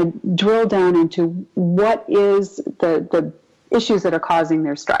and kind of drill down into what is the issues that are causing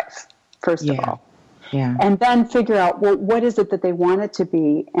their strife, first of all. Yeah. And then figure out, well, what is it that they want it to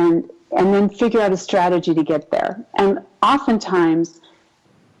be, and then figure out a strategy to get there. And oftentimes,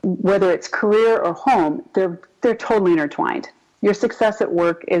 whether it's career or home, they're totally intertwined. Your success at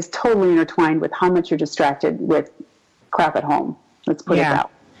work is totally intertwined with how much you're distracted with crap at home. Let's put it that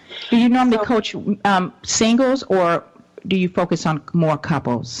way. Do you normally coach singles, or do you focus on more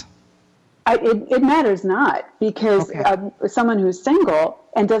couples? It matters not, because someone who's single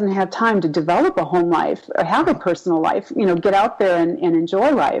and doesn't have time to develop a home life or have a personal life, get out there and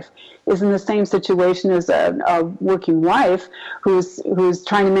enjoy life, is in the same situation as a working wife who's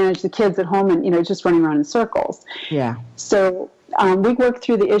trying to manage the kids at home and just running around in circles. Yeah. So we work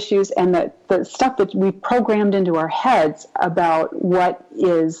through the issues and the stuff that we programmed into our heads about what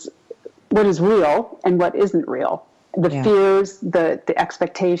is real and what isn't real. The fears, the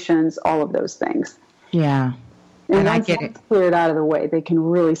expectations, all of those things. Yeah. And once that's cleared out of the way, they can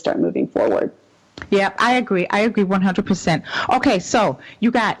really start moving forward. Yeah, I agree 100%. Okay, so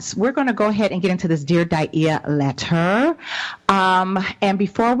you guys, we're going to go ahead and get into this Dear Dia letter. And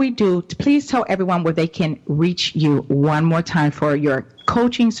before we do, please tell everyone where they can reach you one more time for your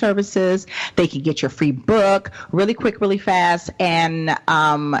coaching services. They can get your free book really quick, really fast, and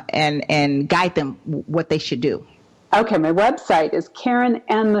guide them what they should do. Okay, my website is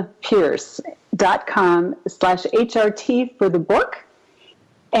KarenMPierce.com/HRT for the book.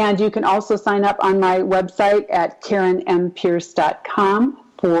 And you can also sign up on my website at KarenMPierce.com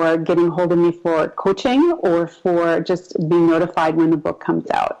for getting hold of me for coaching or for just being notified when the book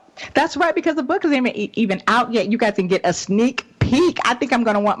comes out. That's right, because the book isn't even out yet. You guys can get a sneak peek. I think I'm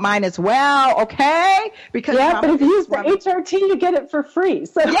going to want mine as well, okay? Because but if you use the HRT, you get it for free.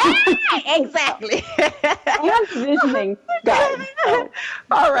 So yeah, exactly. And visioning guide. So.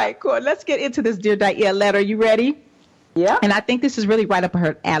 All right, cool. Let's get into this Dear Dia letter. You ready? Yeah. And I think this is really right up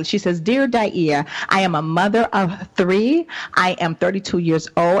her alley. She says, Dear Dia, I am a mother of 3. I am 32 years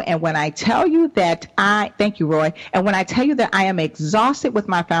old. And when I tell you that thank you, Roy. And when I tell you that I am exhausted with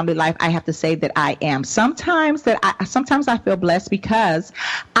my family life, I have to say that I am. Sometimes I feel blessed because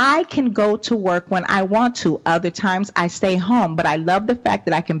I can go to work when I want to. Other times I stay home, but I love the fact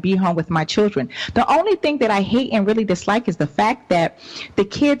that I can be home with my children. The only thing that I hate and really dislike is the fact that the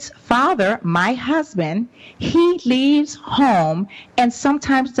kid's father, my husband, he leaves home and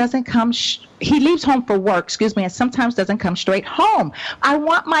sometimes doesn't come he leaves home for work, and sometimes doesn't come straight home. I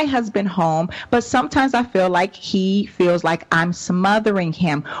want my husband home, but sometimes I feel like he feels like I'm smothering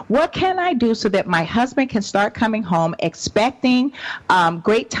him. What can I do so that my husband can start coming home expecting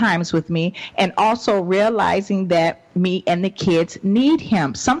great times with me, and also realizing that me and the kids need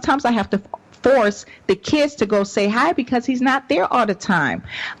him? Sometimes I have to force the kids to go say hi because he's not there all the time.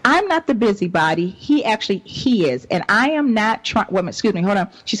 I'm not the busybody. He is. And I am not trying, hold on.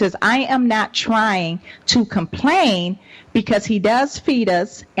 She says, I am not trying to complain because he does feed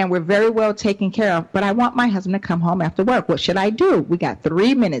us and we're very well taken care of. But I want my husband to come home after work. What should I do? We got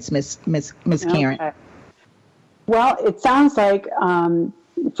 3 minutes, Miss Karen. Okay. Well, it sounds like,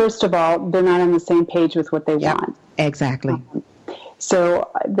 first of all, they're not on the same page with what they want. Exactly.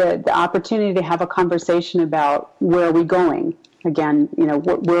 So the opportunity to have a conversation about where are we going? Again,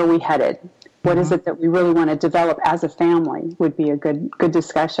 where are we headed? What is it that we really want to develop as a family would be a good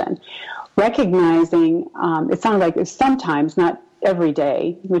discussion. Recognizing, it sounds like it's sometimes, not every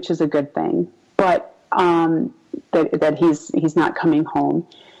day, which is a good thing, but that he's not coming home.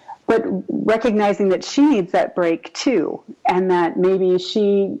 But recognizing that she needs that break too, and that maybe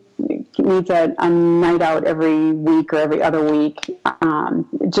she needs a night out every week or every other week,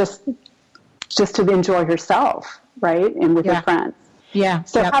 just to enjoy herself, right, and with her friends. Yeah.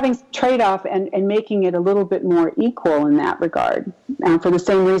 So having trade-off and making it a little bit more equal in that regard, for the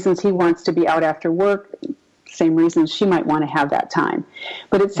same reasons he wants to be out after work, same reasons she might want to have that time.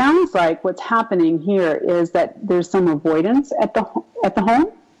 But it sounds like what's happening here is that there's some avoidance at the home.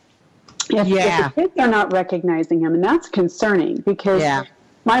 If the kids are not recognizing him, and that's concerning because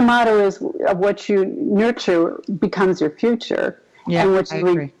my motto is what you nurture becomes your future, and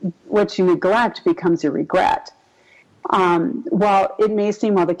what you neglect becomes your regret. While it may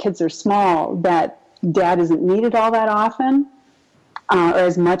seem while the kids are small that dad isn't needed all that often or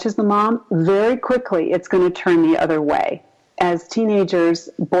as much as the mom, very quickly it's going to turn the other way. As teenagers,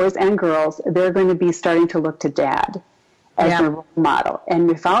 boys and girls, they're going to be starting to look to dad as their role model. And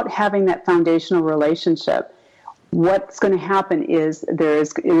without having that foundational relationship, what's going to happen is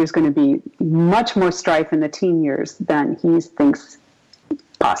there's going to be much more strife in the teen years than he thinks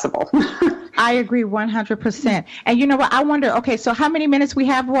possible. I agree 100%. And you know what? I wonder, okay, so how many minutes we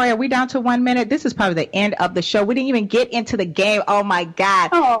have, Roy? Are we down to 1 minute? This is probably the end of the show. We didn't even get into the game. Oh, my God.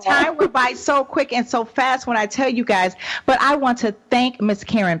 Time went by so quick and so fast when I tell you guys. But I want to thank Miss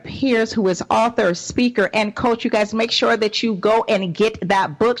Karen Pierce, who is author, speaker, and coach. You guys make sure that you go and get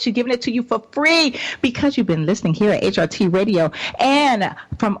that book. She's giving it to you for free because you've been listening here at HRT Radio. And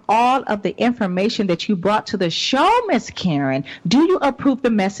from all of the information that you brought to the show, Miss Karen, do you approve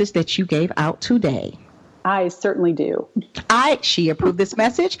the message that you gave out today? I certainly do. She approved this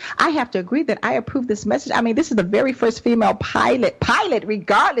message. I have to agree that I approve this message. I mean, this is the very first female pilot,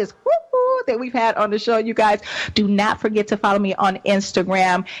 regardless, that we've had on the show. You guys, do not forget to follow me on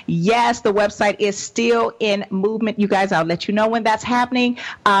Instagram. Yes, the website is still in movement. You guys, I'll let you know when that's happening.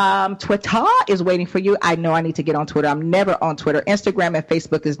 Twitter is waiting for you. I know I need to get on Twitter. I'm never on Twitter. Instagram and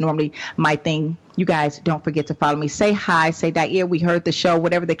Facebook is normally my thing. You guys, don't forget to follow me. Say hi, say Dair, we heard the show,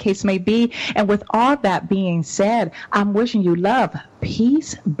 whatever the case may be. And with all that being said, I'm wishing you love,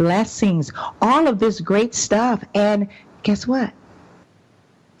 peace, blessings, all of this great stuff. And guess what?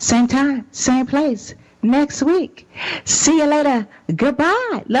 Same time, same place, next week. See you later.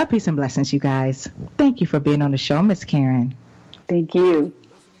 Goodbye. Love, peace, and blessings, you guys. Thank you for being on the show, Miss Karen. Thank you.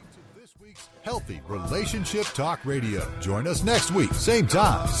 Healthy Relationship Talk Radio. Join us next week, same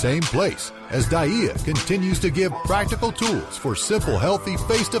time, same place, as Daia continues to give practical tools for simple, healthy,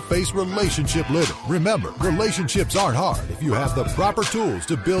 face-to-face relationship living. Remember, relationships aren't hard if you have the proper tools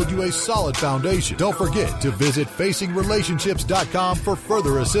to build you a solid foundation. Don't forget to visit FacingRelationships.com for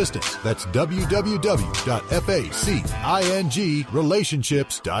further assistance. That's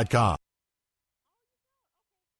www.facingrelationships.com.